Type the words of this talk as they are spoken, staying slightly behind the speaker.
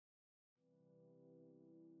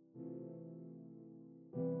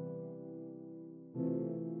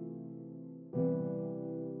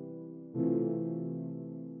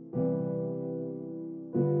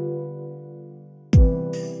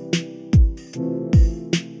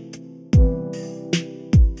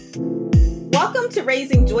to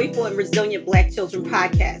Raising Joyful and Resilient Black Children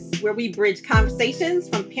podcast, where we bridge conversations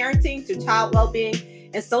from parenting to child well-being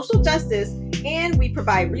and social justice, and we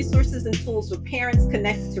provide resources and tools for parents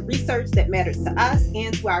connected to research that matters to us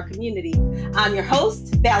and to our community. I'm your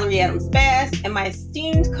host, Valerie Adams Bass, and my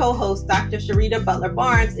esteemed co-host, Dr. Sharita Butler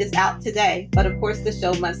Barnes, is out today, but of course the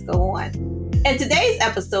show must go on. In today's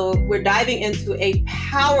episode, we're diving into a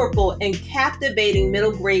powerful and captivating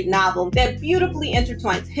middle grade novel that beautifully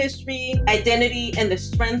intertwines history, identity, and the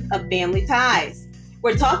strength of family ties.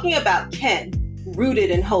 We're talking about Ken,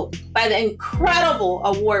 Rooted in Hope, by the incredible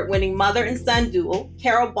award-winning mother and son duo,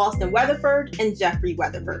 Carole Weatherford and Jeffery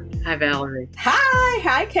Weatherford. Hi, Valerie.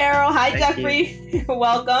 Hi, Carole. Hi, Thank Jeffery.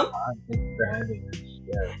 Welcome. Thank you for having us.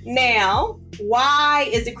 Yes. Now, why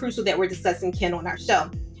is it crucial that we're discussing Ken on our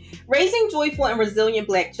show? Raising joyful and resilient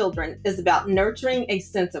Black children is about nurturing a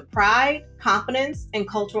sense of pride, confidence, and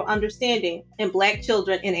cultural understanding in Black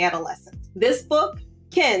children and adolescents. This book,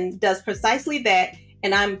 Ken, does precisely that,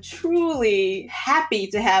 and I'm truly happy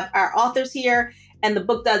to have our authors here, and the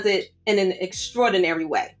book does it in an extraordinary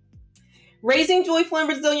way. Raising Joyful and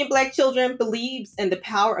Resilient Black Children believes in the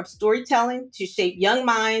power of storytelling to shape young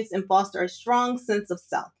minds and foster a strong sense of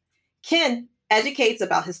self. Ken educates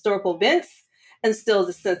about historical events, instills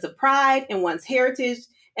a sense of pride in one's heritage,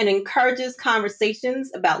 and encourages conversations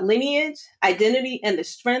about lineage, identity, and the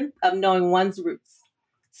strength of knowing one's roots.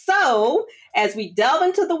 So, as we delve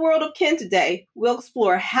into the world of Ken today, we'll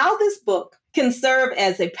explore how this book can serve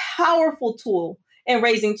as a powerful tool in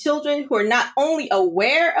raising children who are not only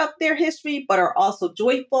aware of their history, but are also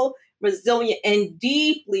joyful, resilient, and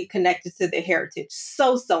deeply connected to their heritage.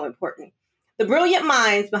 So important. The brilliant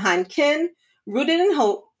minds behind Ken, Rooted in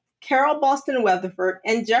Hope, Carole Weatherford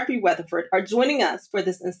and Jeffery Weatherford are joining us for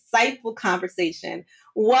this insightful conversation.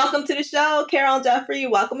 Welcome to the show, Carole and Jeffery.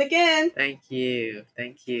 Welcome again. Thank you.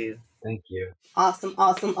 Thank you. Awesome.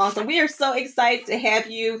 We are so excited to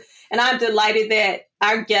have you, and I'm delighted that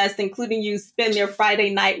our guests, including you, spend their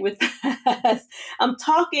Friday night with us. I'm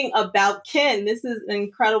talking about Ken. This is an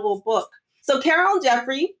incredible book. So, Carole and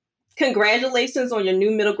Jeffery, congratulations on your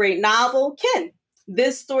new middle grade novel, Ken.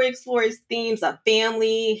 This story explores themes of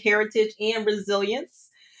family, heritage, and resilience.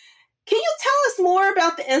 Can you tell us more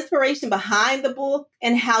about the inspiration behind the book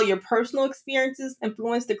and how your personal experiences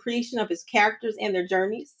influenced the creation of its characters and their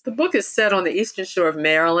journeys? The book is set on the eastern shore of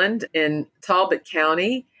Maryland in Talbot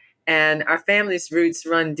County, and our family's roots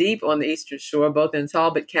run deep on the eastern shore, both in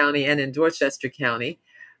Talbot County and in Dorchester County.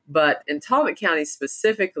 But in Talbot County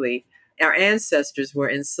specifically, our ancestors were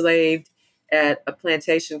enslaved at a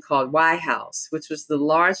plantation called Y House, which was the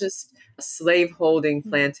largest slaveholding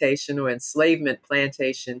plantation or enslavement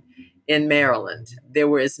plantation in Maryland. There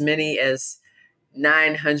were as many as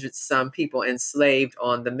 900 some people enslaved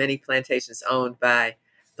on the many plantations owned by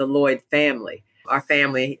the Lloyd family. Our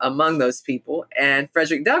family among those people, and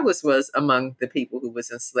Frederick Douglass was among the people who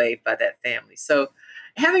was enslaved by that family. So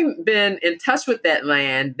having been in touch with that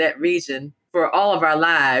land, that region, for all of our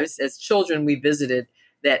lives, as children we visited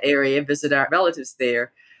that area, visit our relatives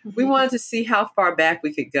there. We wanted to see how far back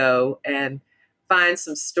we could go and find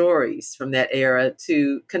some stories from that era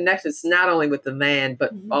to connect us not only with the land,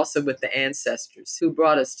 but also with the ancestors who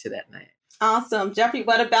brought us to that land. Awesome. Jeffrey,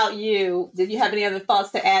 what about you? Did you have any other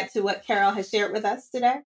thoughts to add to what Carole has shared with us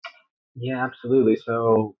today? Yeah, absolutely.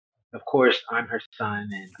 So, of course, I'm her son,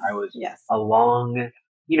 and I was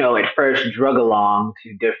at first drug along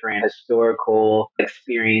to different historical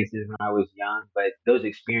experiences when I was young, but those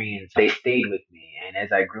experiences, they stayed with me. And as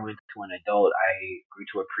I grew into an adult, I grew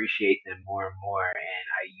to appreciate them more and more. And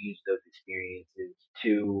I used those experiences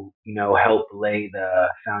to, help lay the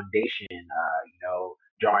foundation,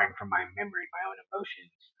 drawing from my memory, my own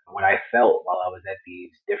emotions, what I felt while I was at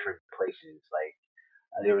these different places. Like,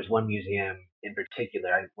 there was one museum in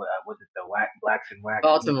particular. Was it the Blacks and Wax?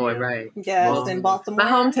 Baltimore, Museum? right. Yes, in Baltimore.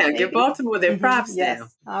 My hometown. Maybe. Give Baltimore their props Yes. now.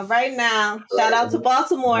 All right now. Shout out to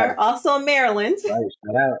Baltimore, Right. also Maryland. Right,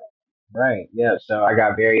 shout out. Right, yeah. So I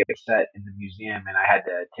got very upset in the museum, and I had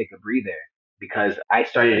to take a breather because I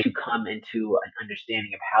started to come into an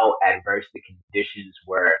understanding of how adverse the conditions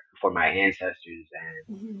were for my ancestors.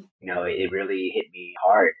 And, it really hit me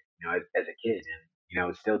hard, as a kid.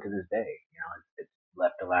 And, still to this day, it's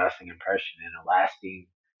left a lasting impression and a lasting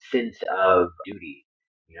sense of duty,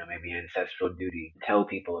 maybe ancestral duty, to tell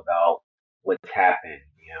people about what's happened,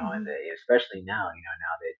 and especially now,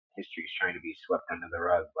 now that history is trying to be swept under the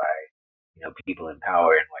rug by, people in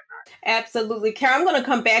power and whatnot. Absolutely. Carole, I'm going to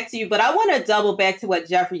come back to you, but I want to double back to what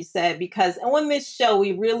Jeffrey said, because on this show,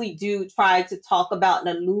 we really do try to talk about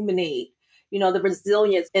and illuminate, the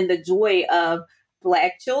resilience and the joy of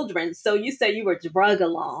Black children. So you said you were drug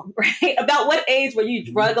along, right? About what age were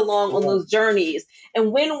you drug along on those journeys?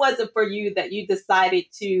 And when was it for you that you decided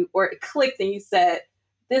to, or it clicked and you said,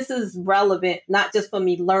 this is relevant, not just for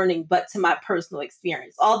me learning, but to my personal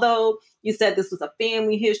experience? Although you said this was a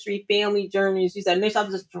family history, family journeys, you said, initially I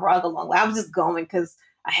was just drug along. I was just going because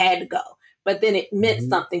I had to go. But then it meant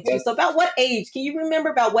something to you. So about what age? Can you remember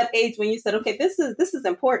about what age when you said, okay, this is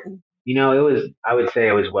important? I would say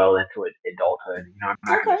I was well into adulthood. I'm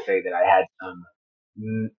not going to say that I had some,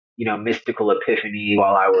 mystical epiphany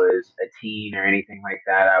while I was a teen or anything like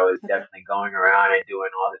that. I was definitely going around and doing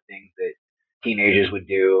all the things that teenagers would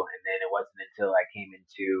do. And then it wasn't until I came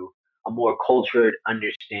into a more cultured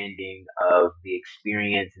understanding of the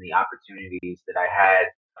experience and the opportunities that I had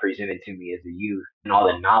presented to me as a youth and all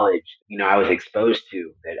the knowledge, I was exposed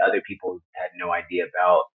to that other people had no idea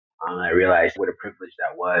about. I realized what a privilege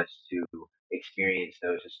that was to experience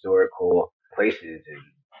those historical places and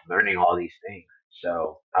learning all these things.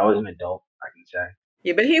 So I was an adult, I can say.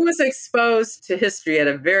 Yeah, but he was exposed to history at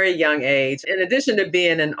a very young age. In addition to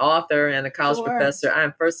being an author and a college professor,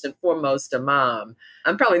 I'm first and foremost a mom.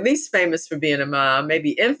 I'm probably least famous for being a mom,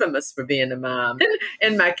 maybe infamous for being a mom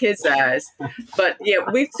in my kids' eyes. But yeah,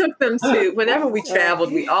 we took them to, whenever we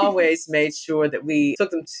traveled, we always made sure that we took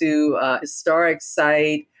them to a historic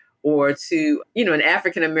site or to, an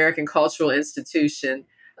African-American cultural institution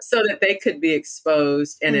so that they could be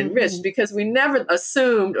exposed and enriched, because we never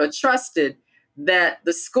assumed or trusted that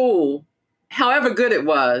the school, however good it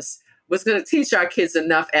was going to teach our kids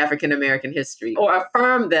enough African-American history or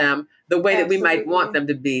affirm them the way that we might want them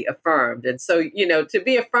to be affirmed. And so, to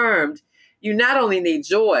be affirmed, you not only need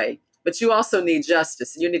joy, but you also need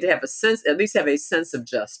justice. You need to have at least have a sense of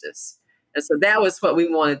justice. And so that was what we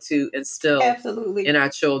wanted to instill in our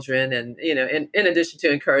children. And, in addition to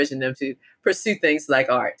encouraging them to pursue things like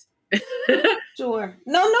art. Sure.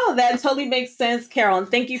 No, that totally makes sense, Carole. And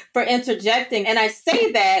thank you for interjecting. And I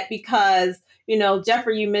say that because,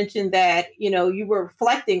 Jeffrey, you mentioned that, you were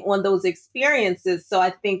reflecting on those experiences. So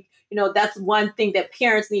I think, that's one thing that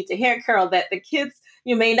parents need to hear, Carole, that the kids,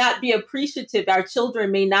 you may not be appreciative. Our children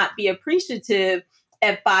may not be appreciative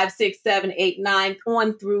at 5, 6, 7, 8, 9,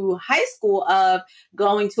 on through high school of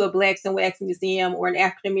going to a Blacks and Wax museum or an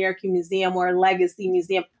African American museum or a legacy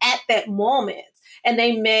museum at that moment. And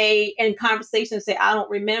they may, in conversation, say, I don't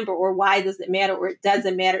remember, or why does it matter, or it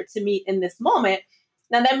doesn't matter to me in this moment.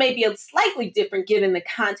 Now, that may be a slightly different given the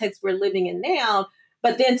context we're living in now,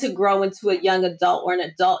 but then to grow into a young adult or an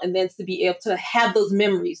adult, and then to be able to have those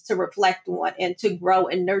memories to reflect on and to grow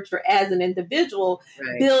and nurture as an individual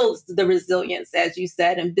builds the resilience, as you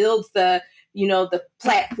said, and builds the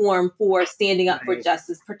platform for standing up for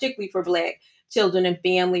justice, particularly for Black children and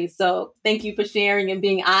families. So thank you for sharing and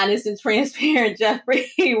being honest and transparent, Jeffrey.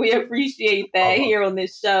 We appreciate that here on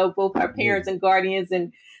this show, both our parents and guardians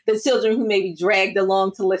and the children who may be dragged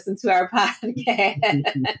along to listen to our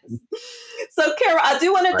podcast. So Carole, I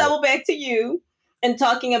do want to double back to you and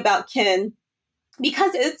talking about Ken,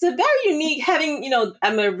 because it's a very unique having,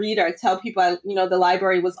 I'm a reader. I tell people, the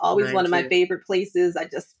library was always one of my favorite places. I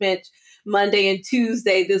just spent Monday and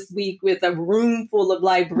Tuesday this week with a room full of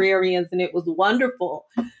librarians, and it was wonderful.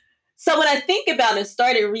 So when I think about and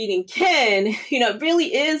started reading Ken, it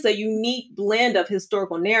really is a unique blend of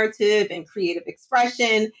historical narrative and creative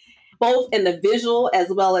expression, both in the visual as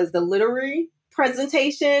well as the literary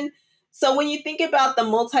presentation. So when you think about the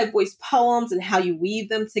multi-voice poems and how you weave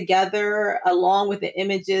them together, along with the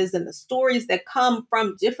images and the stories that come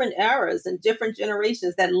from different eras and different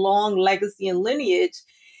generations, that long legacy and lineage,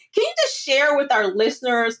 can you just share with our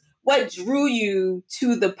listeners what drew you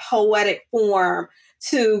to the poetic form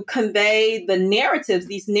to convey the narratives,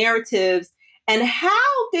 these narratives, and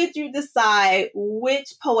how did you decide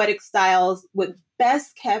which poetic styles would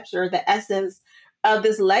best capture the essence of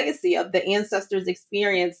this legacy of the ancestors'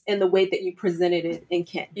 experience in the way that you presented it in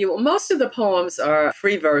Ken? Most of the poems are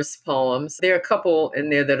free verse poems. There are a couple in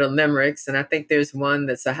there that are limericks, and I think there's one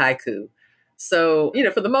that's a haiku. So,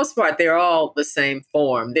 for the most part, they're all the same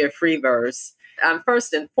form. They're free verse. I'm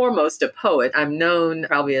first and foremost a poet. I'm known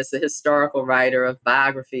probably as a historical writer of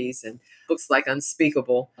biographies and books like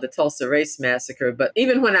Unspeakable, The Tulsa Race Massacre. But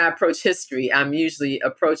even when I approach history, I'm usually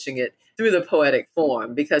approaching it through the poetic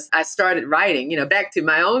form, because I started writing, back to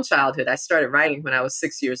my own childhood. I started writing when I was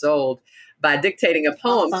 6 years old by dictating a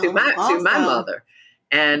poem to my mother.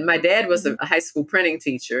 And my dad was a high school printing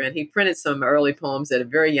teacher, and he printed some early poems at a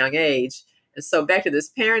very young age. And so back to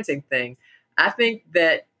this parenting thing, I think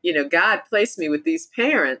that, God placed me with these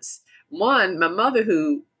parents. One, my mother,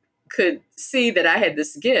 who could see that I had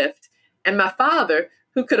this gift, and my father,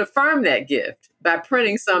 who could affirm that gift. by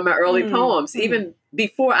printing some of my early poems, even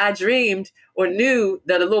before I dreamed or knew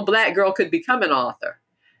that a little Black girl could become an author.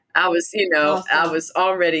 I was, Awesome. I was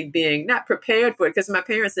already being not prepared for it because my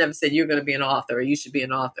parents never said you're going to be an author or you should be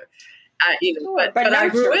an author. But I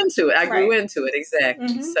grew into it. I grew into it.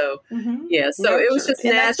 Exactly. So, yeah, so it was just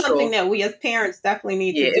and natural. That's something that we as parents definitely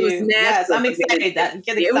need to do. It was natural. Yes, I'm excited. Get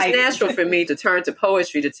excited. It was natural for me to turn to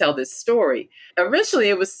poetry to tell this story. Originally,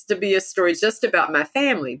 it was to be a story just about my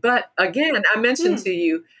family. But again, I mentioned to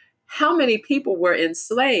you how many people were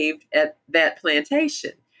enslaved at that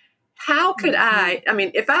plantation. How could I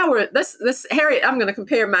mean, if I were, let's Harriet, I'm going to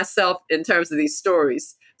compare myself in terms of these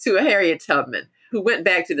stories to a Harriet Tubman who went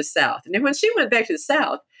back to the South. And then when she went back to the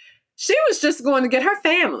South, she was just going to get her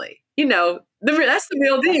family. That's the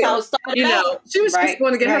real deal. She was just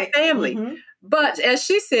going to get her family. But as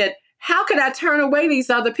she said, how could I turn away these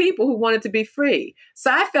other people who wanted to be free?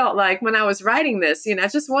 So I felt like when I was writing this, I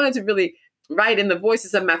just wanted to really write in the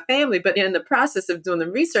voices of my family. But in the process of doing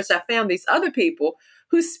the research, I found these other people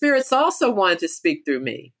whose spirits also wanted to speak through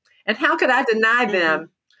me. And how could I deny them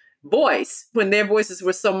voice when their voices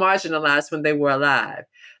were so marginalized when they were alive?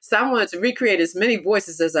 So I wanted to recreate as many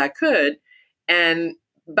voices as I could. And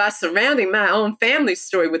by surrounding my own family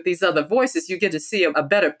story with these other voices, you get to see a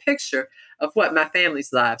better picture of what my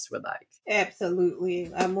family's lives were like.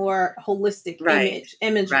 Absolutely. A more holistic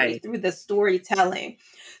imagery through the storytelling.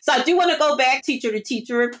 So I do want to go back teacher to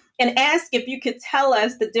teacher and ask if you could tell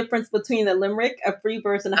us the difference between a limerick, a free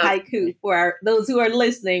verse, and a haiku for those who are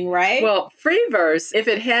listening, right? Well, free verse, if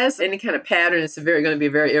it has any kind of pattern, it's going to be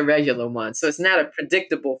a very irregular one. So it's not a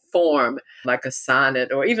predictable form like a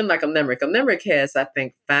sonnet or even like a limerick. A limerick has, I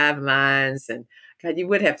think, 5 lines. And God, you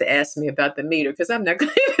would have to ask me about the meter because I'm not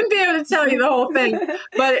going to even be able to tell you the whole thing.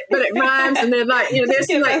 But it rhymes, and they're like, there's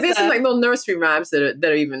some like little nursery rhymes that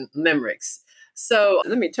are even limericks. So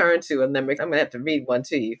let me turn to a limerick. I'm going to have to read one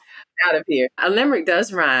to you out of here. A limerick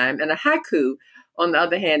does rhyme, and a haiku, on the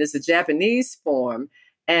other hand, is a Japanese form,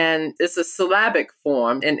 and it's a syllabic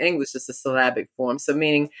form. In English, it's a syllabic form. So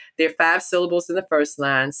meaning there are 5 syllables in the first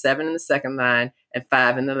line, 7 in the second line, and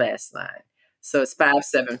 5 in the last line. So it's 5,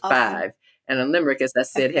 7, 5. And a limerick, as I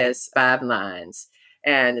said, has 5 lines.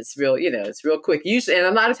 And it's real, it's real quick. Usually, and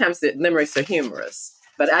a lot of times the limericks are humorous.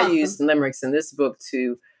 But I used limericks in this book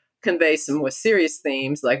to convey some more serious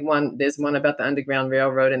themes. Like there's one about the Underground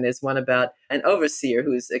Railroad, and there's one about an overseer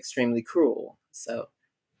who's extremely cruel. So,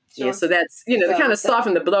 so that's, to kind of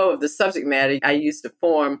soften the blow of the subject matter, I used a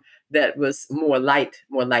form that was more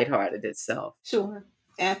lighthearted itself. Sure.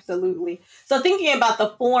 Absolutely. So thinking about the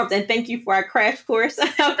forms, and thank you for our crash course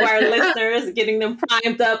for our listeners, getting them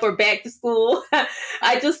primed up or back to school.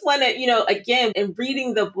 I just want to, again, in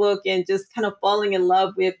reading the book and just kind of falling in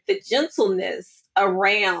love with the gentleness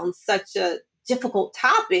around such a difficult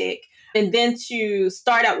topic, and then to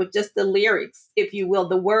start out with just the lyrics, if you will,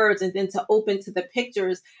 the words, and then to open to the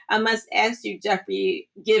pictures. I must ask you, Jeffrey,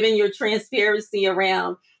 given your transparency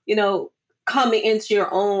around, coming into your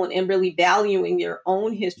own and really valuing your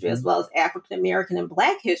own history as well as African American and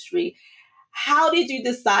Black history, how did you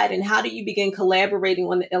decide and how did you begin collaborating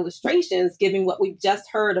on the illustrations, given what we've just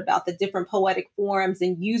heard about the different poetic forms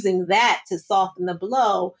and using that to soften the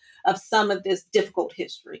blow of some of this difficult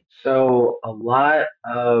history? So a lot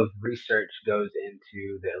of research goes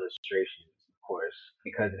into the illustrations, of course,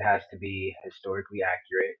 because it has to be historically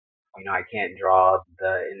accurate. I can't draw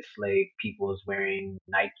the enslaved peoples wearing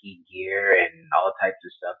Nike gear and all types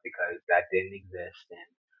of stuff because that didn't exist.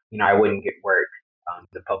 And, I wouldn't get work.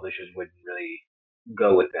 The publishers wouldn't really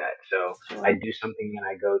go with that. So I do something and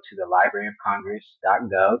I go to the Library of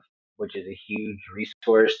Congress.gov, which is a huge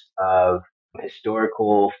resource of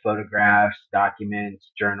historical photographs,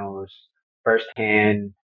 documents, journals,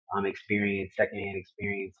 firsthand experience, secondhand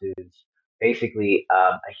experiences, basically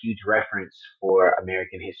a huge reference for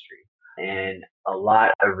American history. And a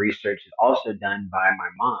lot of research is also done by my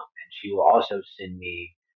mom, and she will also send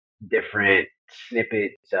me different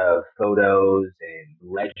snippets of photos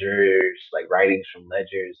and ledgers, like writings from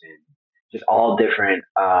ledgers, and just all different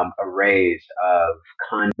arrays of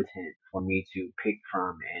content for me to pick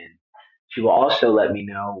from. And she will also let me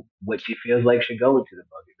know what she feels like should go into the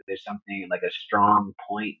book. If there's something like a strong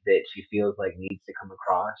point that she feels like needs to come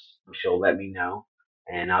across, she'll let me know.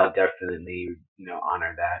 And I'll definitely,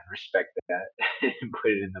 honor that, respect that, and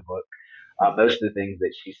put it in the book. Most of the things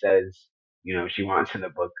that she says, she wants in the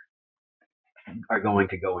book are going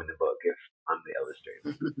to go in the book if I'm the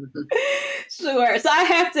illustrator. Sure. So I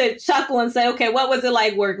have to chuckle and say, okay, what was it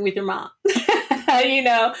like working with your mom?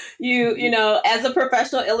 as a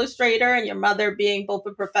professional illustrator and your mother being both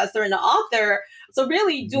a professor and an author. So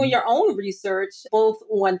really doing your own research, both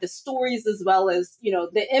on the stories as well as,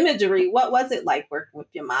 the imagery. What was it like working with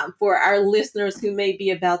your mom for our listeners who may be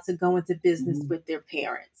about to go into business with their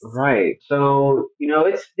parents? Right. So,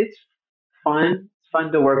 it's fun. It's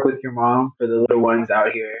fun to work with your mom. For the little ones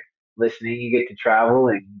out here listening, you get to travel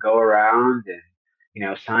and go around and,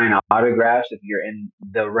 sign autographs if you're in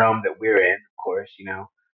the realm that we're in, of course,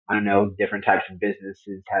 I don't know, different types of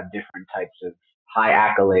businesses have different types of high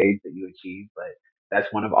accolades that you achieve, but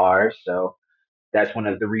that's one of ours. So that's one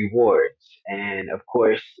of the rewards. And of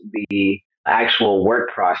course, the actual work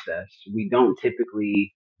process, we don't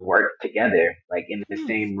typically work together, like in the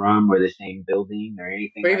same room or the same building or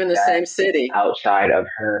anything or like even the that. Same city. Outside of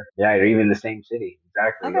her, yeah, or even the same city,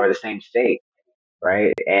 exactly, or the same state,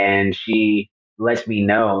 right? And she lets me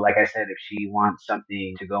know, like I said, if she wants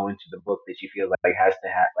something to go into the book that she feels like has to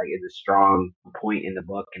have, like, is a strong point in the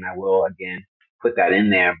book, and I will again put that in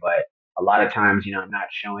there. But a lot of times, I'm not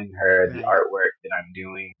showing her the Right. artwork that I'm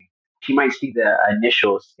doing. She might see the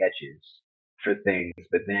initial sketches for things,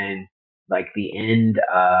 but then like the end,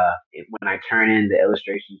 when I turn in the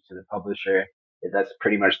illustrations to the publisher, that's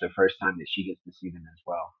pretty much the first time that she gets to see them as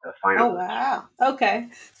well. The final. Oh, wow. Okay.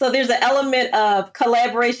 So there's an element of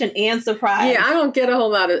collaboration and surprise. Yeah, I don't get a whole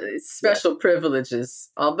lot of special privileges,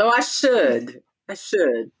 although I should. Okay.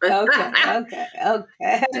 But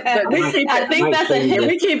we keep I think that's a hint.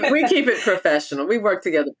 We keep it professional. We work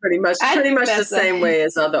together pretty much the same way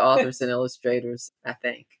as other authors and illustrators, I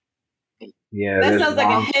think. Yeah, that sounds like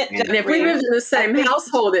a hint. And if we lived in the same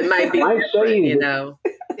household, it might be different,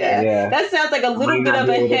 Yeah, that sounds like a little bit of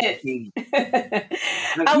a hint.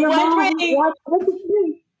 I'm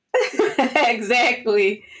wondering.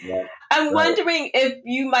 Exactly. Yeah, I'm wondering if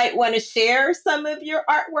you might want to share some of your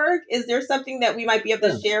artwork. Is there something that we might be able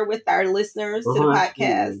to share with our listeners to the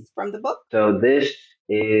podcast from the book? So this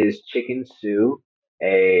is Chicken Sue.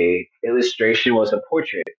 A illustration was a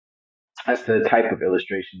portrait. That's the type of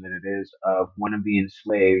illustration that it is of one of the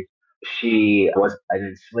enslaved. She was an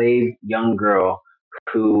enslaved young girl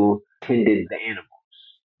who tended the animals.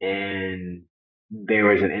 And there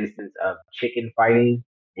was an instance of chicken fighting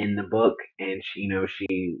in the book, and she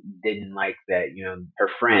didn't like that, her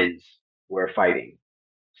friends were fighting.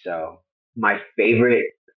 So my favorite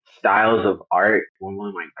styles of art, one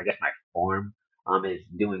of my, I guess my form, is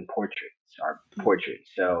doing portraits.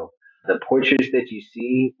 So the portraits that you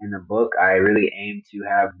see in the book, I really aim to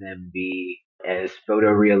have them be as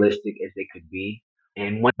photorealistic as they could be.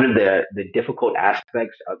 And one of the difficult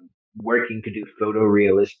aspects of working to do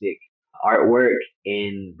photorealistic artwork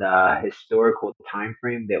in the historical time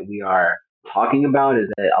frame that we are talking about is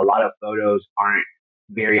that a lot of photos aren't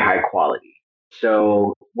very high quality.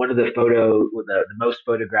 So one of the most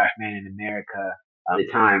photographed man in America at the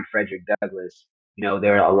time, Frederick Douglass,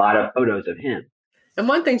 there are a lot of photos of him. And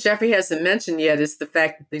one thing Jeffrey hasn't mentioned yet is the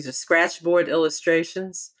fact that these are scratchboard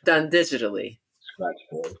illustrations done digitally.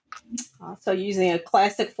 Scratchboard. So using a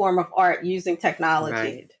classic form of art using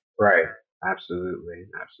technology. Right. Absolutely.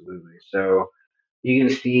 So you can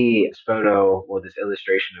see this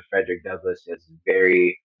illustration of Frederick Douglass is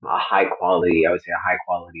very high quality, I would say a high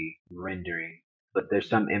quality rendering. But there's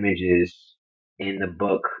some images in the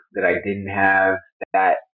book that I didn't have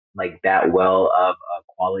that well of a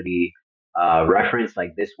quality reference.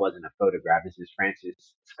 Like, this wasn't a photograph. This is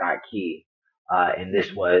Francis Scott Key. And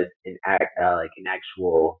this was an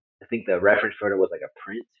actual, I think the reference photo was like a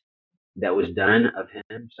print that was done of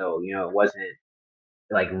him. So, it wasn't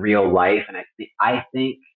like real life. And I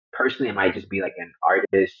think personally, it might just be like an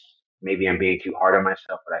artist. Maybe I'm being too hard on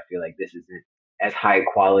myself, but I feel like this isn't as high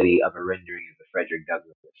quality of a rendering as the Frederick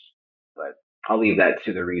Douglass. But I'll leave that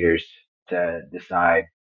to the readers to decide.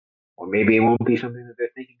 Or maybe it won't be something that they're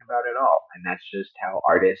thinking about at all. And that's just how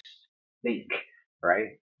artists think,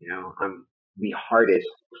 right? I'm the hardest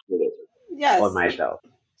on myself.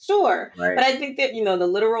 Sure. Right. But I think that, the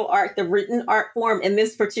literal art, the written art form in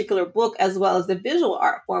this particular book, as well as the visual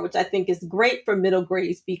art form, which I think is great for middle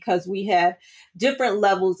grades because we have different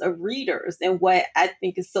levels of readers. And what I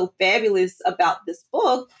think is so fabulous about this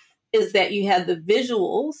book is that you have the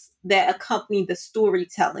visuals that accompany the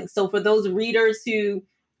storytelling. So for those readers who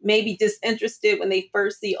may be disinterested when they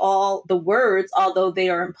first see all the words, although they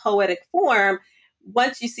are in poetic form,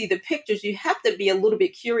 once you see the pictures, you have to be a little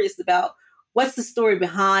bit curious about what's the story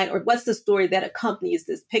behind, or what's the story that accompanies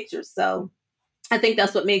this picture. So I think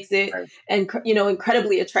that's what makes it,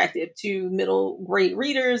 incredibly attractive to middle grade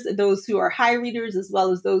readers, those who are high readers, as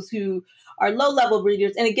well as those who are low level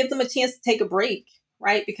readers. And it gives them a chance to take a break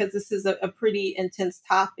right? Because this is a pretty intense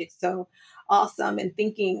topic. So awesome. And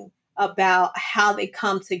thinking about how they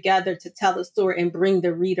come together to tell the story and bring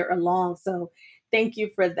the reader along. So thank you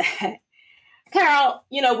for that. Carole,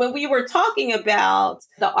 when we were talking about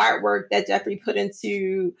the artwork that Jeffery put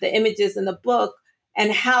into the images in the book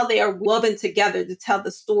and how they are woven together to tell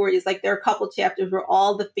the stories, like there are a couple chapters where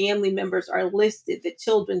all the family members are listed, the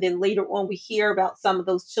children, then later on we hear about some of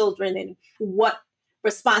those children and what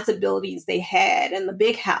responsibilities they had in the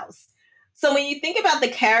big house. So when you think about the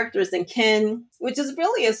characters in Ken, which is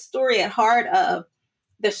really a story at heart of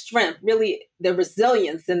the strength, really the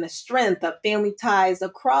resilience and the strength of family ties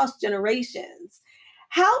across generations.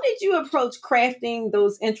 How did you approach crafting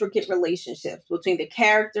those intricate relationships between the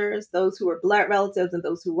characters, those who were blood relatives and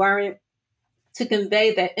those who weren't, to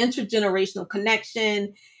convey that intergenerational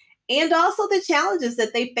connection and also the challenges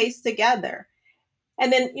that they face together?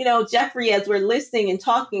 And then, Jeffery, as we're listening and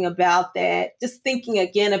talking about that, just thinking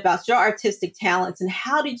again about your artistic talents and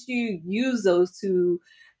how did you use those to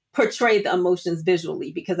portray the emotions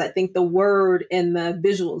visually? Because I think the word and the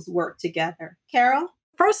visuals work together. Carole?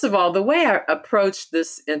 First of all, the way I approached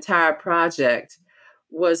this entire project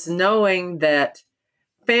was knowing that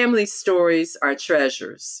family stories are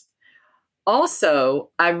treasures. Also,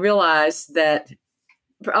 I realized that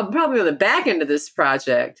probably on the back end of this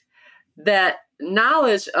project, that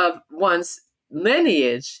knowledge of one's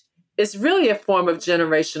lineage is really a form of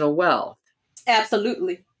generational wealth.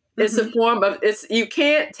 Absolutely. It's a form of, you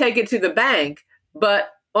can't take it to the bank, but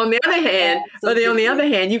on the other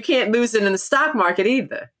hand, you can't lose it in the stock market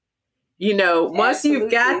either. Once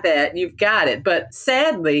you've got that, you've got it. But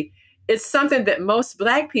sadly, it's something that most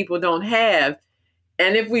Black people don't have.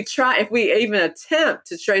 And if we even attempt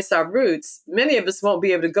to trace our roots, many of us won't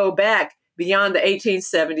be able to go back beyond the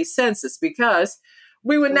 1870 census because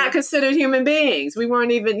we were not considered human beings. We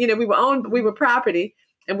weren't even, we were property.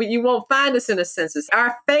 And you won't find us in a census.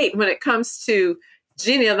 Our fate when it comes to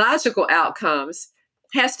genealogical outcomes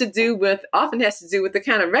often has to do with the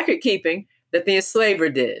kind of record keeping that the enslaver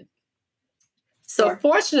did. So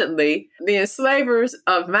fortunately, the enslavers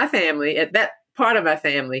of my family, at that part of my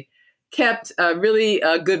family, kept really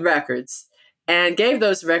good records and gave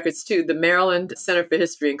those records to the Maryland Center for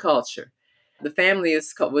History and Culture. The family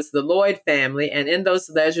was the Lloyd family. And in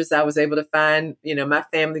those ledgers, I was able to find, my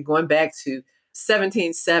family going back to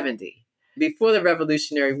 1770, before the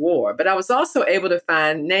Revolutionary War. But I was also able to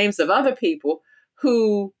find names of other people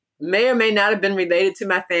who may or may not have been related to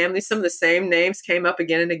my family. Some of the same names came up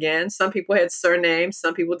again and again. Some people had surnames,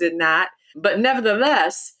 some people did not. But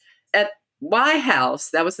nevertheless, at Y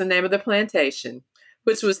House, that was the name of the plantation,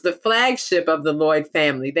 which was the flagship of the Lloyd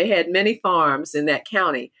family. They had many farms in that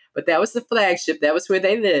county, but that was the flagship. That was where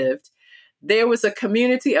they lived. There was a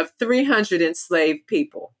community of 300 enslaved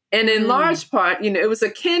people. And in large part, it was a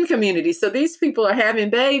kin community. So these people are having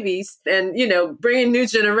babies and, bringing new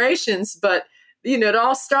generations. But, it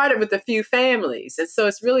all started with a few families. And so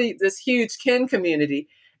it's really this huge kin community.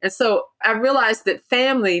 And so I realized that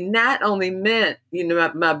family not only meant,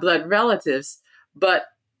 my blood relatives, but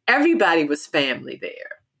everybody was family there.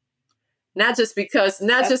 Not just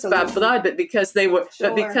by blood, but because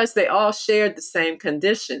because they all shared the same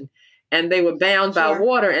condition and they were bound by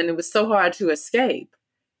water and it was so hard to escape.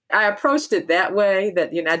 I approached it that way that,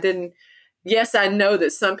 I know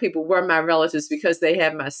that some people were my relatives because they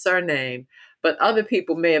had my surname, but other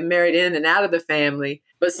people may have married in and out of the family,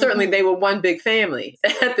 but certainly they were one big family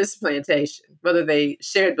at this plantation, whether they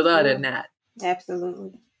shared blood or not.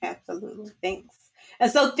 Absolutely. Absolutely. Thanks.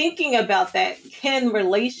 And so thinking about that kin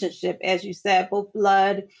relationship, as you said, both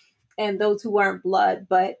blood and those who weren't blood,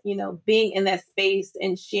 but, being in that space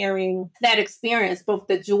and sharing that experience, both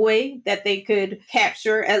the joy that they could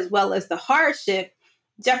capture as well as the hardship.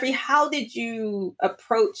 Jeffery, how did you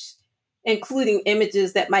approach including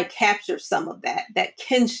images that might capture some of that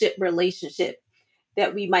kinship relationship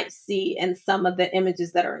that we might see in some of the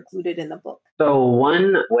images that are included in the book? So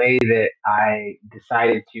one way that I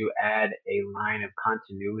decided to add a line of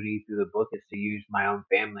continuity through the book is to use my own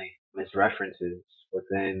family as references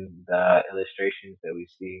within the illustrations that we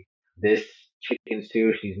see. This chicken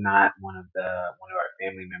stew, she's not one of our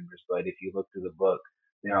family members, but if you look through the book,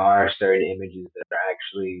 there are certain images that are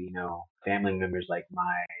actually, family members. Like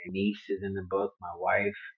my niece is in the book, my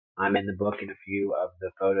wife. I'm in the book in a few of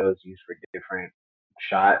the photos used for different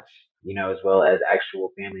shots, as well as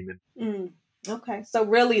actual family members. Okay. So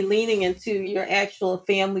really leaning into your actual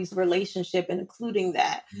family's relationship and including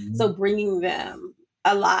that. So bringing them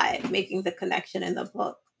alive, making the connection in the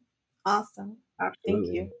book. Awesome.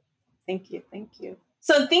 Absolutely. Thank you.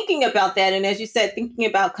 So thinking about that, and as you said, thinking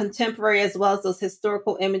about contemporary as well as those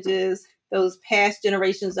historical images, those past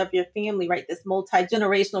generations of your family, right? This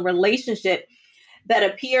multi-generational relationship that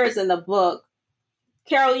appears in the book.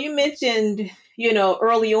 Carole, you mentioned,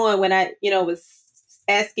 early on when I, was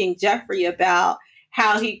asking Jeffrey about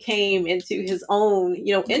how he came into his own,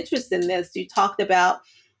 interest in this. You talked about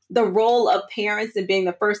the role of parents and being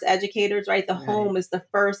the first educators, right? The home is the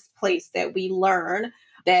first place that we learn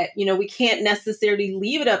that, we can't necessarily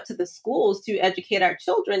leave it up to the schools to educate our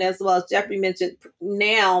children, as well as Jeffrey mentioned.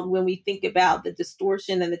 Now, when we think about the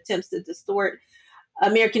distortion and attempts to distort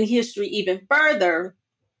American history even further,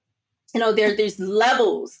 there's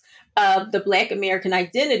levels of the Black American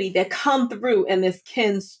identity that come through in this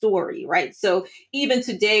Ken story, right? So even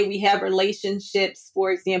today we have relationships.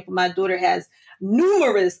 For example, my daughter has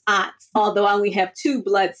numerous aunts, although I only have 2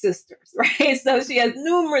 blood sisters, right? So she has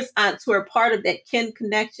numerous aunts who are part of that kin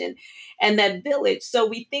connection and that village. So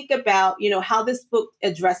we think about, how this book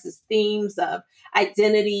addresses themes of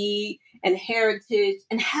identity and heritage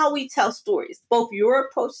and how we tell stories, both your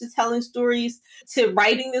approach to telling stories, to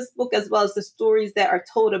writing this book, as well as the stories that are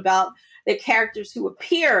told about the characters who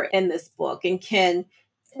appear in this book. And Ken,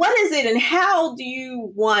 what is it and how do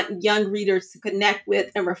you want young readers to connect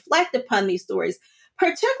with and reflect upon these stories,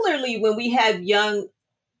 particularly when we have young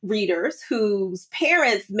readers whose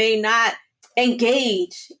parents may not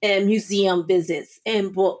engage in museum visits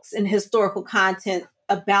and books and historical content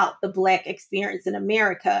about the Black experience in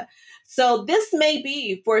America? So this may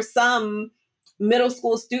be for some middle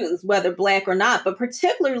school students, whether Black or not, but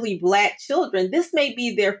particularly Black children, this may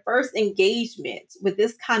be their first engagement with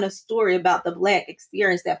this kind of story about the Black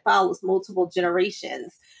experience that follows multiple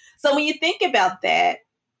generations. So when you think about that,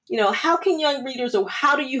 how can young readers, or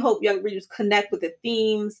how do you hope young readers connect with the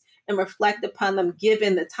themes and reflect upon them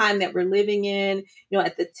given the time that we're living in,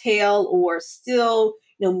 at the tail or still,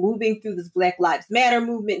 moving through this Black Lives Matter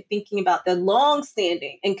movement, thinking about the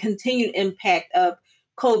long-standing and continued impact of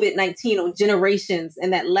COVID-19 on generations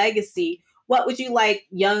and that legacy? What would you like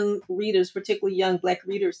young readers, particularly young Black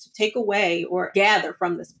readers, to take away or gather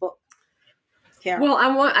from this book? Carole?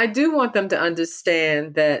 Well, I do want them to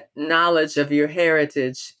understand that knowledge of your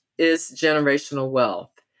heritage is generational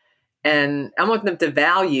wealth. And I want them to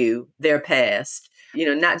value their past,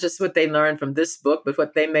 not just what they learned from this book, but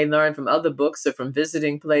what they may learn from other books or from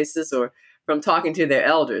visiting places or from talking to their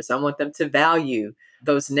elders. I want them to value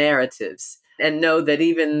those narratives and know that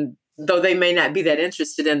even though they may not be that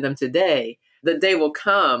interested in them today, the day will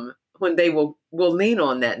come when they will lean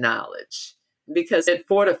on that knowledge because it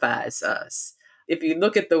fortifies us. If you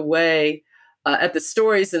look at the way, at the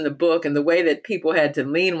stories in the book and the way that people had to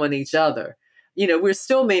lean on each other, we're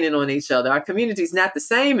still leaning on each other. Our community's not the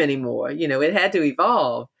same anymore. It had to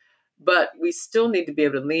evolve, but we still need to be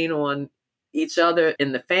able to lean on each other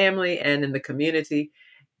in the family and in the community.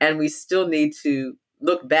 And we still need to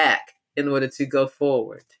look back in order to go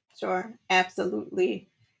forward. Sure, absolutely.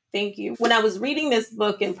 Thank you. When I was reading this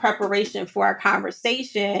book in preparation for our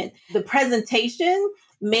conversation, the presentation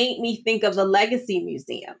made me think of the Legacy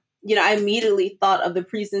Museum. I immediately thought of the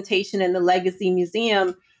presentation in the Legacy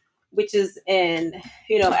Museum, which is in,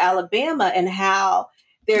 Alabama, and how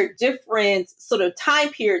there are different sort of time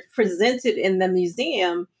periods presented in the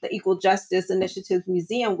museum, the Equal Justice Initiative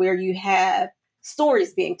Museum, where you have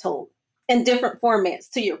stories being told in different formats,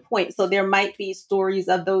 to your point. So there might be stories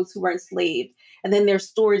of those who were enslaved, and then there's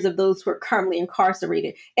stories of those who are currently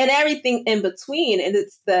incarcerated, and everything in between. And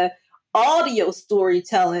it's the audio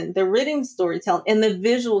storytelling, the written storytelling, and the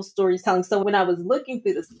visual storytelling. So when I was looking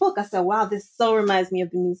through this book, I said, wow, this so reminds me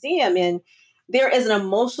of the museum. And there is an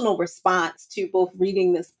emotional response to both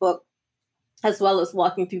reading this book as well as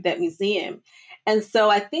walking through that museum. And so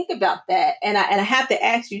I think about that. And I have to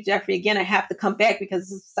ask you, Jeffrey, again, I have to come back because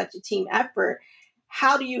this is such a team effort.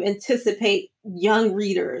 How do you anticipate young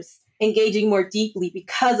readers engaging more deeply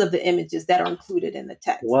because of the images that are included in the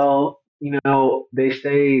text? Well, they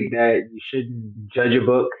say that you shouldn't judge a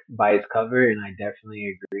book by its cover, and I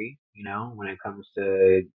definitely agree, when it comes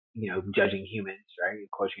to, judging humans, right?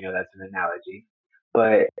 Of course, that's an analogy.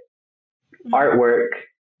 But artwork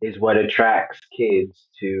is what attracts kids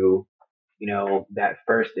to, that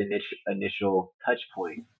first initial touch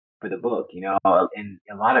point for the book, and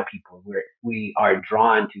a lot of people we are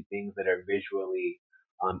drawn to things that are visually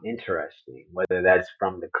interesting, whether that's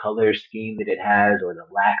from the color scheme that it has or the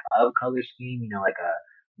lack of color scheme, like a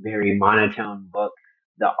very monotone book.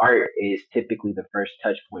 The art is typically the first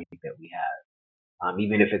touch point that we have,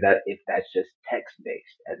 even if that's just text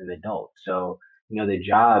based as an adult. So the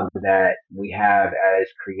job that we have as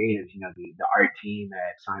creatives, the art team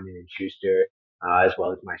at Simon and Schuster, as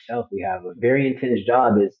well as myself, we have a very intense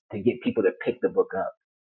job is to get people to pick the book up.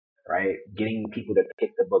 right? Getting people to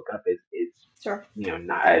pick the book up is Sure.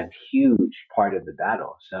 not a huge part of the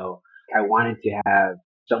battle. So I wanted to have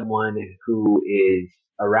someone who is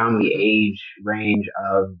around the age range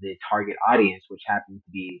of the target audience, which happens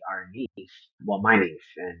to be our niece, well, my niece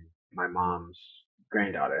and my mom's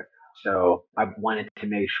granddaughter. So I wanted to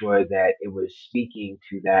make sure that it was speaking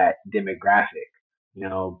to that demographic.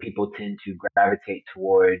 People tend to gravitate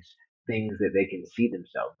towards things that they can see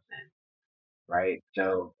themselves in, right?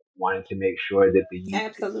 So wanted to make sure that the youth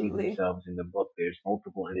could see Absolutely. themselves in the book. There's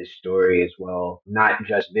multiple in this story as well, not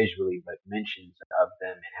just visually, but mentions of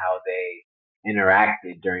them and how they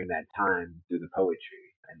interacted during that time through the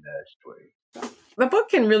poetry and the story. The book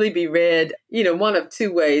can really be read, one of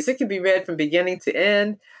two ways. It can be read from beginning to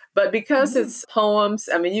end, but because it's poems,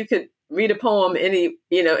 I mean, you could read a poem in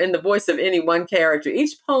the voice of any one character.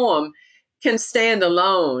 Each poem can stand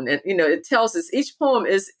alone, and it tells us each poem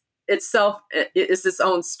is itself is its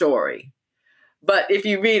own story. But if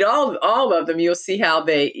you read all of them, you'll see how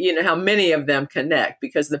how many of them connect,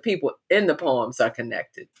 because the people in the poems are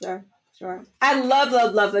connected. Sure. Sure. I love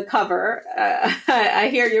the cover. I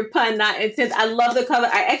hear your pun, not intent. I love the cover.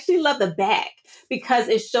 I actually love the back because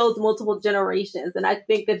it shows multiple generations. And I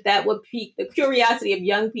think that would pique the curiosity of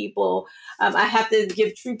young people. I have to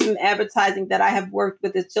give True from Advertising that I have worked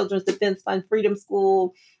with the Children's Defense Fund Freedom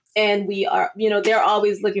School. And we are, they're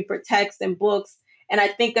always looking for texts and books. And I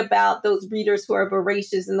think about those readers who are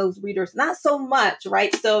voracious and those readers not so much,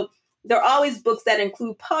 right? So there are always books that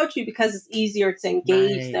include poetry because it's easier to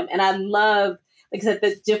engage them. And I love, like I said,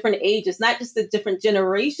 the different ages, not just the different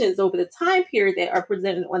generations over the time period that are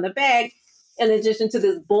presented on the bag, in addition to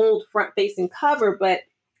this bold front-facing cover, but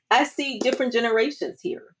I see different generations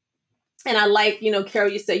here. And I like,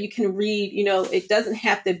 Carole, you said you can read, it doesn't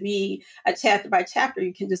have to be a chapter by chapter.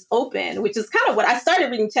 You can just open, which is kind of what I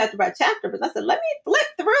started reading chapter by chapter, but I said, let me flip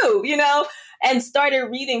through, and started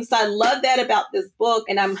reading. So I love that about this book.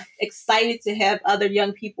 And I'm excited to have other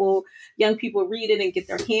young people read it and get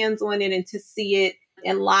their hands on it and to see it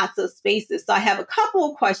in lots of spaces. So I have a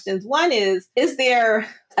couple of questions. One is there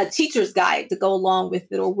a teacher's guide to go along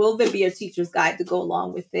with it, or will there be a teacher's guide to go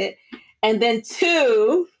along with it? And then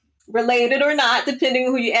two, related or not, depending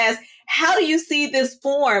on who you ask, how do you see this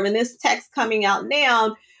form and this text coming out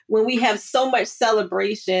now when we have so much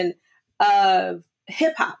celebration of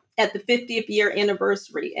hip hop at the 50th year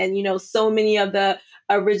anniversary? And, so many of the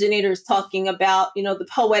originators talking about, the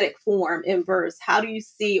poetic form in verse. How do you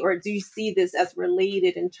see, or do you see this as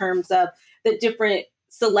related in terms of the different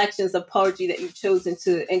selections of poetry that you've chosen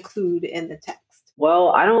to include in the text? Well,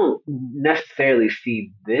 I don't necessarily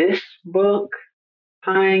see this book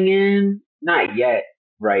tying in, not yet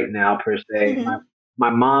right now per se. Mm-hmm. My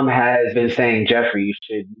mom has been saying, Jeffrey, you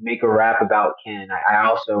should make a rap about Ken. I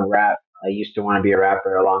also rap. I used to want to be a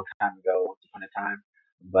rapper a long time ago, once upon a time,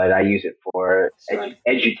 but I use it for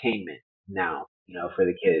edutainment now, for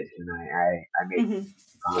the kids. And I make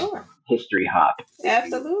history hop.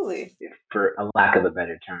 Absolutely. For a lack of a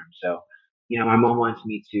better term. So, my mom wants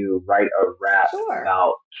me to write a rap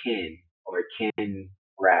about Ken, or Ken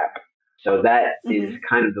rap. So that is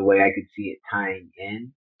kind of the way I could see it tying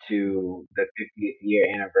in to the 50th year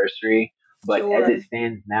anniversary. But as it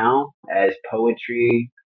stands now, as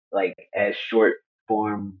poetry, like as short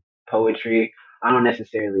form poetry, I don't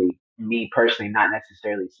necessarily, me personally, not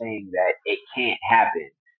necessarily saying that it can't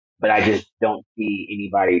happen, but I just don't see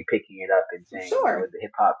anybody picking it up and saying, the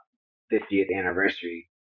hip hop 50th anniversary.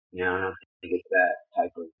 I don't think it's that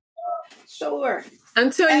type of.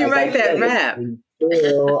 Until you write that rap. You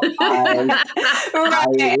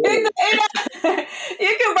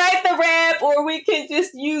can write the rap, or we can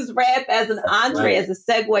just use rap as an entree, as a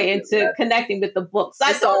segue into connecting with the book. So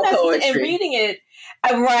I don't necessarily, and reading it,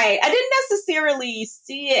 I didn't necessarily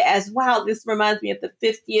see it as, wow, this reminds me of the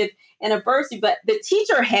 50th anniversary, but the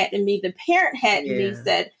teacher had in me, the parent had in me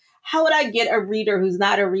said, how would I get a reader who's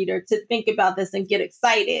not a reader to think about this and get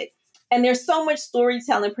excited? And there's so much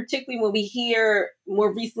storytelling, particularly when we hear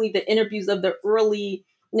more recently the interviews of the early,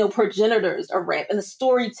 progenitors of rap and the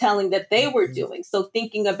storytelling that they were doing. So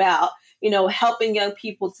thinking about, helping young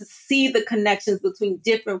people to see the connections between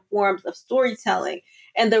different forms of storytelling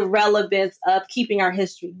and the relevance of keeping our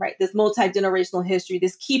history, right? This multi-generational history,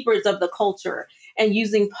 this keepers of the culture, and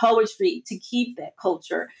using poetry to keep that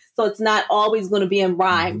culture. So it's not always going to be in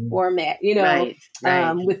rhyme format,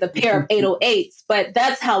 with a pair of 808s, but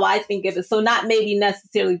that's how I think of it. So not maybe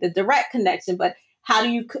necessarily the direct connection, but how do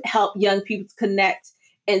you help young people to connect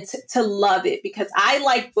and to love it? Because I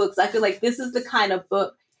like books. I feel like this is the kind of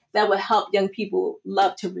book that would help young people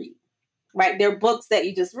love to read, right? They're books that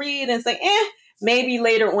you just read and say, maybe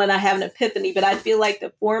later when I have an epiphany, but I feel like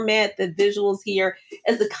the format, the visuals here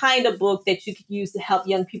is the kind of book that you could use to help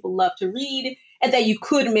young people love to read, and that you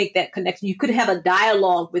could make that connection. You could have a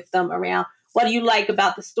dialogue with them around, what do you like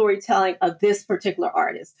about the storytelling of this particular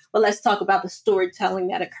artist? Well, let's talk about the storytelling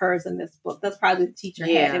that occurs in this book. That's probably the teacher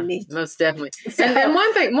had in me. Most definitely. And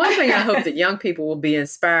one thing I hope that young people will be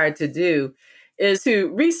inspired to do is to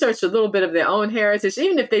research a little bit of their own heritage,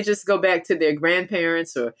 even if they just go back to their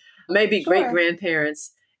grandparents or maybe great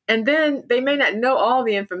grandparents. And then they may not know all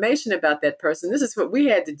the information about that person. This is what we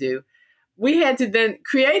had to do. We had to then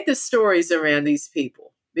create the stories around these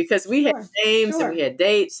people, because we had names and we had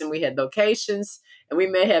dates and we had locations, and we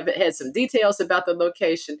may have had some details about the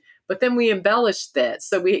location, but then we embellished that.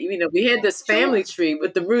 So we had this family tree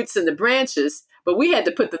with the roots and the branches, but we had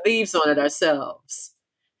to put the leaves on it ourselves.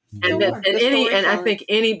 And I think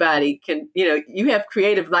anybody can, you have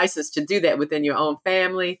creative license to do that within your own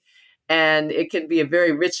family. And it can be a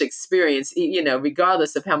very rich experience,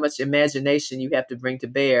 regardless of how much imagination you have to bring to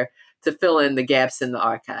bear to fill in the gaps in the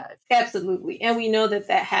archive. Absolutely. And we know that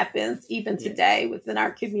happens even today within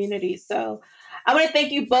our community. So I want to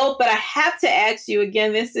thank you both, but I have to ask you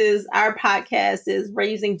again, our podcast is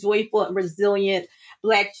Raising Joyful and Resilient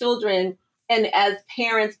Black Children. And as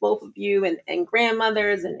parents, both of you and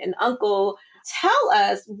grandmothers and uncle, tell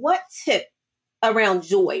us what tip around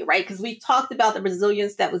joy, right? Because we talked about the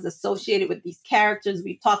resilience that was associated with these characters.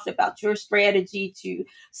 We talked about your strategy to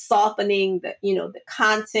softening the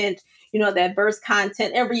content, the adverse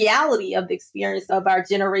content and reality of the experience of our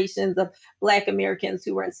generations of Black Americans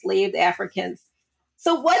who were enslaved Africans.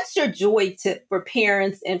 So what's your joy tip for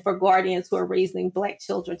parents and for guardians who are raising Black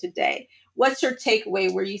children today? What's your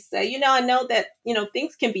takeaway where you say, I know that,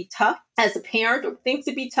 things can be tough as a parent, or things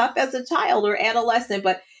can be tough as a child or adolescent,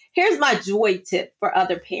 but here's my joy tip for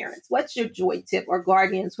other parents. What's your joy tip or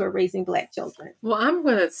guardians who are raising Black children? Well, I'm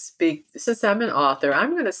going to speak, since I'm an author,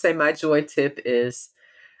 I'm going to say my joy tip is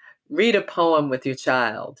read a poem with your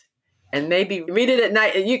child. And maybe read it at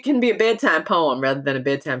night. It can be a bedtime poem rather than a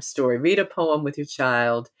bedtime story. Read a poem with your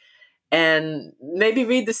child and maybe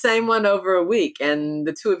read the same one over a week, and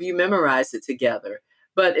the two of you memorize it together.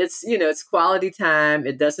 But it's quality time.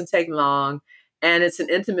 It doesn't take long, and it's an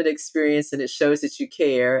intimate experience, and it shows that you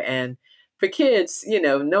care. And for kids,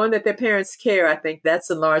 knowing that their parents care, I think that's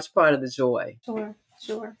a large part of the joy.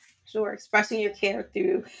 Sure. Expressing your care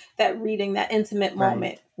through that reading, that intimate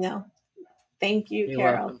moment. Thank you,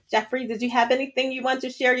 Carole. Welcome. Jeffrey, did you have anything you want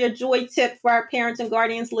to share, your joy tip for our parents and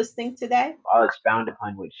guardians listening today? I'll expound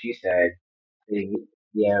upon what she said.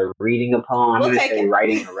 Reading a poem. I'm going to say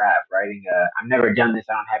writing a rap. I've never done this.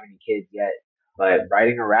 I don't have any kids yet, but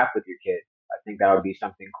writing a rap with your kids. I think that would be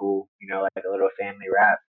something cool, like a little family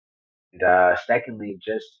rap. And secondly,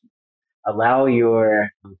 just allow your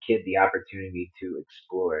kid the opportunity to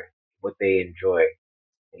explore what they enjoy.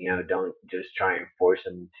 Don't just try and force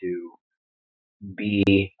them to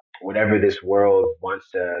be whatever this world wants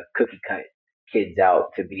to cookie cut kids out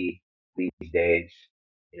to be these days.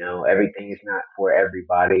 Everything is not for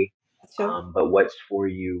everybody, but what's for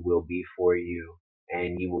you will be for you,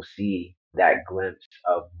 and you will see that glimpse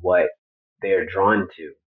of what they're drawn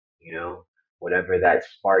to, whatever that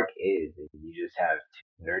spark is, and you just have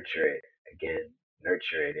to nurture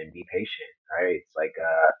it and be patient, right? It's like,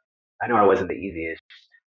 I know I wasn't the easiest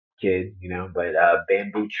kid, but a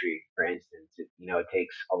bamboo tree, for instance, it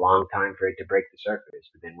takes a long time for it to break the surface,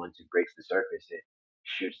 but then once it breaks the surface, it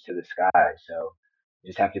shoots to the sky. So you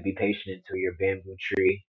just have to be patient until your bamboo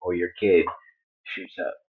tree or your kid shoots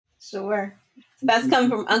up. Sure. So that's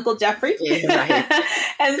coming from Uncle Jeffrey. Yeah, right.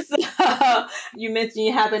 And so you mentioned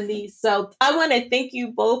you have a niece. So I want to thank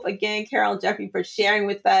you both again, Carole and Jeffrey, for sharing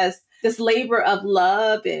with us this labor of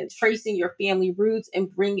love and tracing your family roots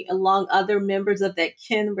and bringing along other members of that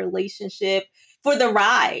kin relationship for the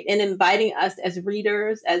ride, and inviting us as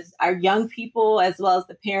readers, as our young people, as well as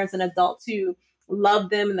the parents and adults who love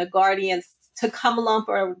them and the guardians, to come along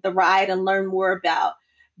for the ride and learn more about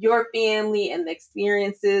your family and the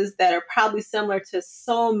experiences that are probably similar to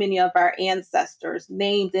so many of our ancestors,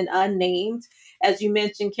 named and unnamed. As you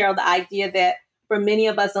mentioned, Carole, the idea that for many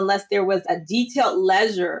of us, unless there was a detailed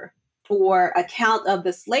ledger or account of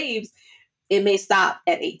the slaves, it may stop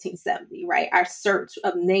at 1870, right? Our search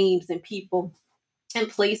of names and people and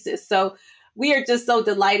places. So we are just so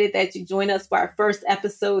delighted that you joined us for our first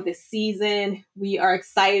episode this season. We are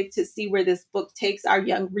excited to see where this book takes our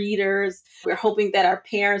young readers. We're hoping that our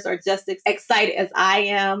parents are just as excited as I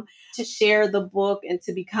am to share the book and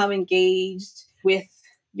to become engaged with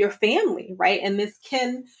your family, right? And this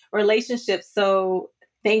kin relationship. So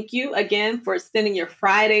Thank you again for spending your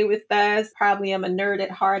Friday with us. Probably I'm a nerd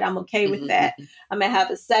at heart. I'm okay with that. I'm going to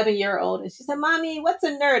have a 7-year-old. And she said, Mommy, what's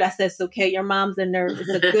a nerd? I said, it's okay. Your mom's a nerd. It's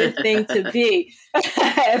a good thing to be.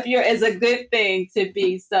 It's a good thing to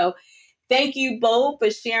be. So thank you both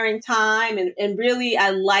for sharing time. And really,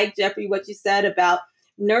 I like, Jeffrey, what you said about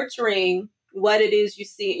nurturing what it is you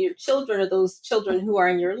see in your children or those children who are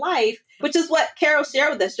in your life, which is what Carole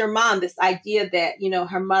shared with us, your mom, this idea that,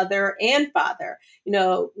 her mother and father,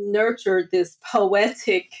 nurtured this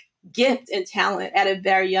poetic gift and talent at a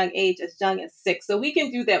very young age, as young as 6. So we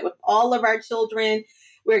can do that with all of our children.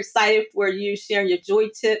 We're excited for you sharing your joy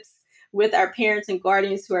tips with our parents and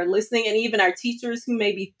guardians who are listening, and even our teachers who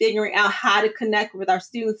may be figuring out how to connect with our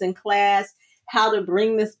students in class, how to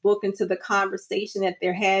bring this book into the conversation that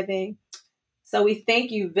they're having. So we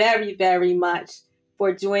thank you very, very much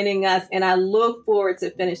for joining us, and I look forward to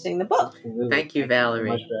finishing the book. Absolutely. Thank you, Valerie.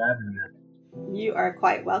 Thank you so much for having us. You are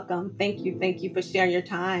quite welcome. Thank you. Thank you for sharing your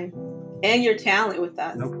time and your talent with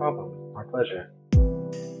us. No problem. My pleasure.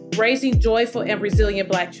 Raising Joyful and Resilient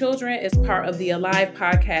Black Children is part of the Alive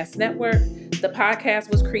Podcast Network. The podcast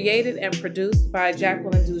was created and produced by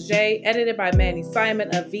Jacqueline Duget, edited by Manny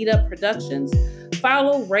Simon of Vita Productions.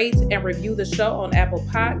 Follow, rate, and review the show on Apple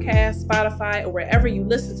Podcasts, Spotify, or wherever you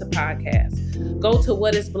listen to podcasts. Go to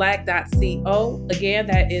whatisblack.co. Again,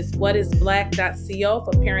 that is whatisblack.co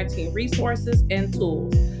for parenting resources and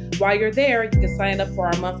tools. While you're there, you can sign up for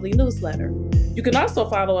our monthly newsletter. You can also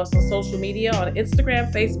follow us on social media on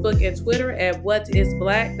Instagram, Facebook, and Twitter at What Is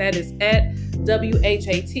Black. That is at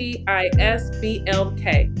WHATISBLK.